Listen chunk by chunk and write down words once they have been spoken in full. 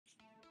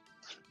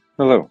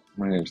Hello,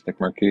 my name is Nick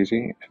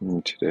Marchese,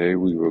 and today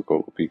we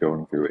will be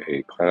going through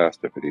a class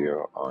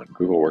video on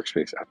Google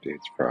Workspace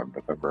updates from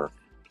November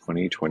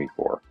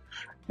 2024.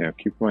 Now,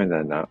 keep in mind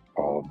that not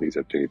all of these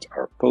updates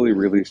are fully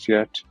released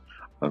yet.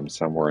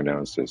 Some were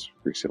announced as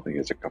recently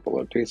as a couple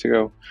of days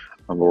ago,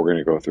 but we're going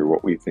to go through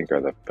what we think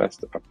are the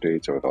best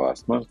updates over the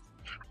last month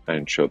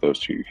and show those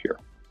to you here.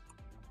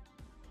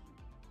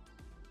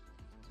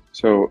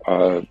 So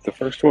the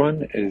first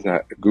one is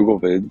that Google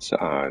Vids,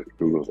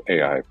 Google's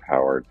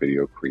AI-powered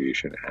video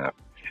creation app,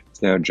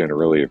 is now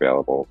generally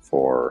available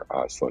for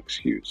select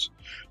SKUs.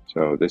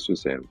 So this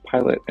was in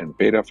pilot and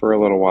beta for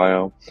a little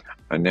while,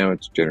 and now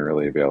it's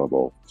generally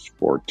available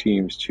for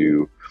teams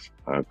to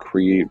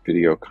create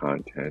video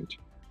content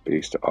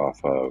based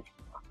off of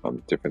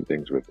different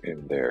things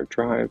within their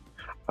drive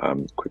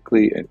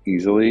quickly and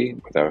easily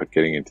without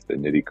getting into the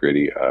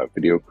nitty-gritty of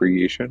video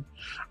creation,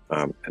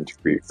 and to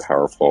create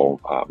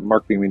powerful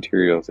marketing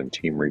materials and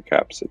team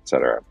recaps,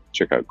 etc.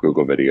 Check out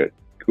Google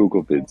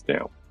Vids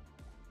now.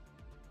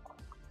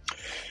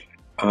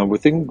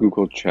 Within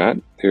Google Chat,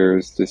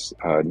 there's this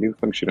new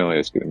functionality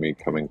that's going to be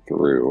coming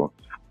through,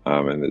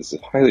 and this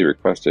is highly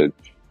requested,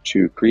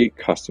 to create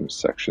custom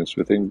sections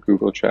within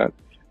Google Chat,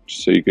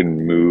 so you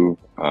can move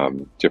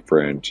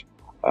different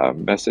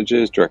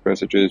direct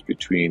messages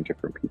between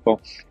different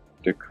people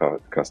to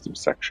custom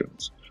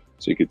sections.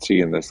 So you can see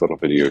in this little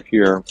video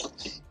here,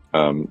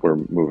 we're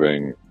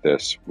moving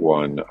this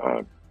one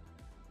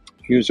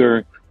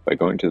user by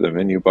going to the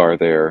menu bar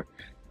there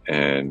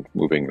and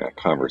moving that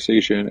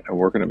conversation, and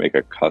we're going to make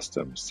a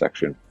custom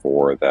section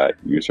for that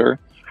user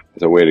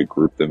as a way to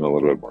group them a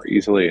little bit more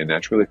easily and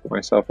naturally for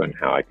myself and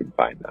how I can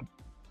find them.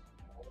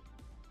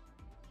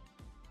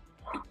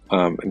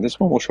 And this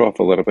one will show off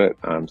a little bit.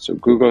 So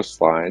Google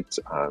Slides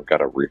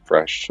got a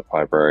refreshed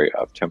library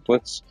of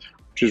templates,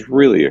 which is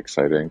really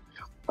exciting.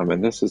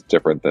 And this is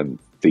different than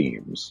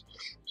themes.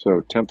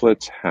 So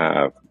templates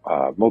have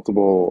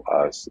multiple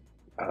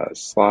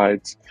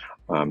slides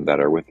that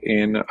are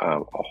within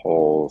a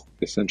whole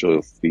essentially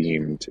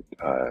themed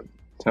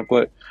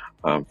template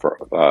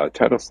for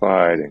title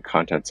slide and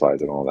content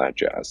slides and all that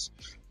jazz.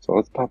 So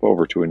let's pop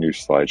over to a new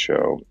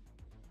slideshow.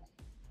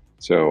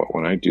 So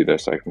when I do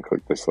this, I can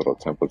click this little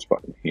templates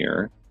button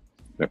here,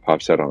 and it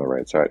pops out on the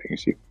right side. And you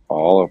see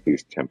all of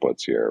these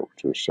templates here,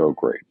 which are so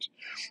great.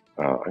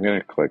 I'm going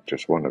to click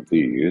just one of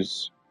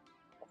these.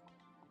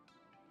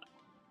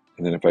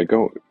 And then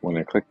when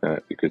I click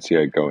that, you can see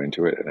I go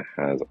into it and it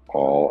has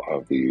all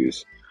of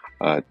these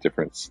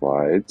different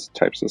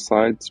types of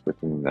slides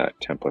within that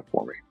template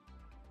for me.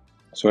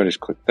 So I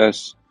just click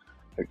this,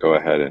 I go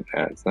ahead and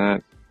add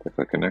that. I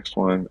click the next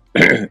one,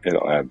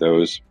 it'll add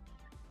those.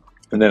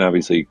 And then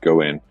obviously go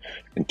in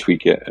and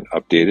tweak it and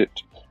update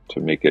it to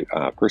make it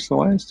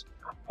personalized.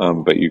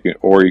 But you can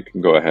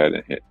go ahead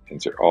and hit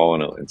insert all,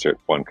 and it'll insert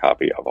one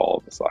copy of all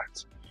of the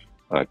slides.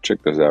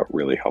 Check those out,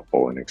 really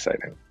helpful and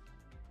exciting.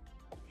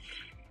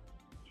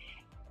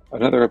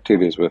 Another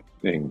update is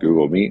within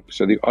Google Meet.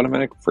 So the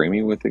automatic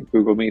framing within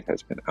Google Meet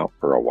has been out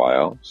for a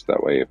while. So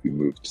that way, if you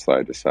move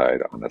slide to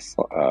side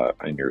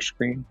on your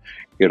screen,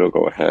 it'll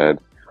go ahead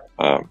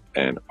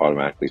and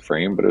automatically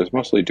frame, but it was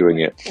mostly doing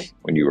it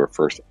when you were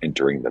first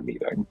entering the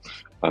meeting.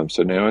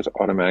 So now it's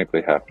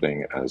automatically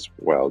happening as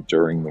well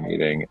during the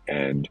meeting,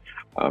 and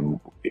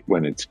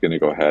when it's going to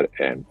go ahead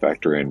and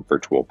factor in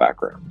virtual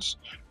backgrounds.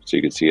 So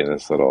you can see in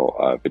this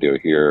little video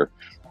here,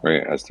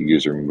 right, as the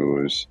user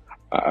moves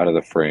out of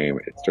the frame,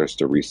 it starts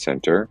to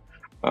recenter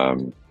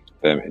them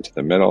into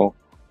the middle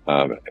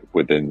and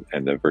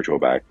the virtual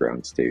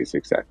background stays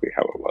exactly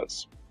how it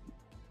was.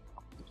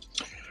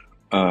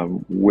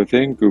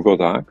 Within Google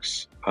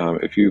Docs,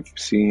 if you've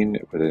seen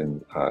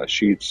within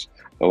Sheets,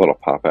 a little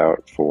pop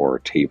out for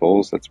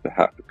tables that's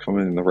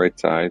coming in the right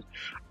side,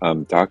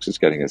 Docs is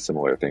getting a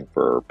similar thing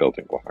for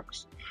building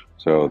blocks.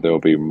 So there'll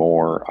be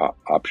more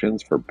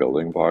options for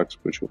building blocks,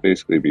 which will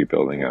basically be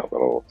building out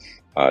little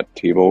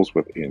tables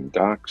within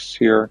Docs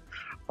here.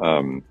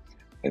 And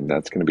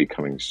that's going to be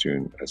coming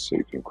soon, so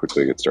you can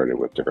quickly get started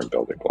with different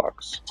building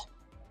blocks.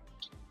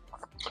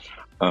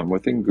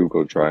 Within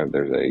Google Drive,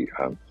 there's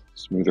a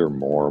smoother,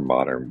 more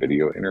modern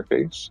video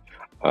interface.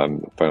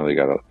 Finally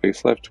got a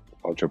facelift.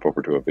 I'll jump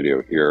over to a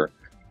video here.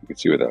 You can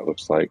see what that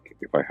looks like.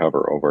 If I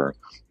hover over,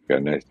 I've got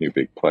a nice new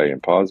big play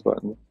and pause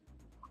button.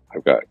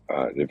 I've got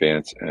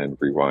advance and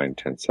rewind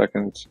 10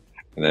 seconds,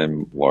 and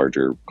then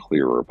larger,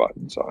 clearer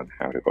buttons on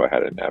how to go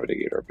ahead and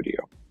navigate our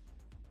video.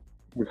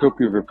 We hope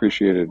you've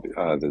appreciated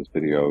this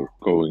video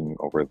going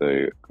over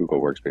the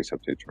Google Workspace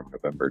updates from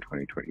November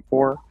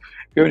 2024. If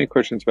you have any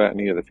questions about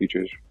any of the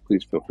features,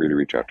 please feel free to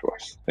reach out to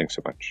us. Thanks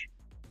so much.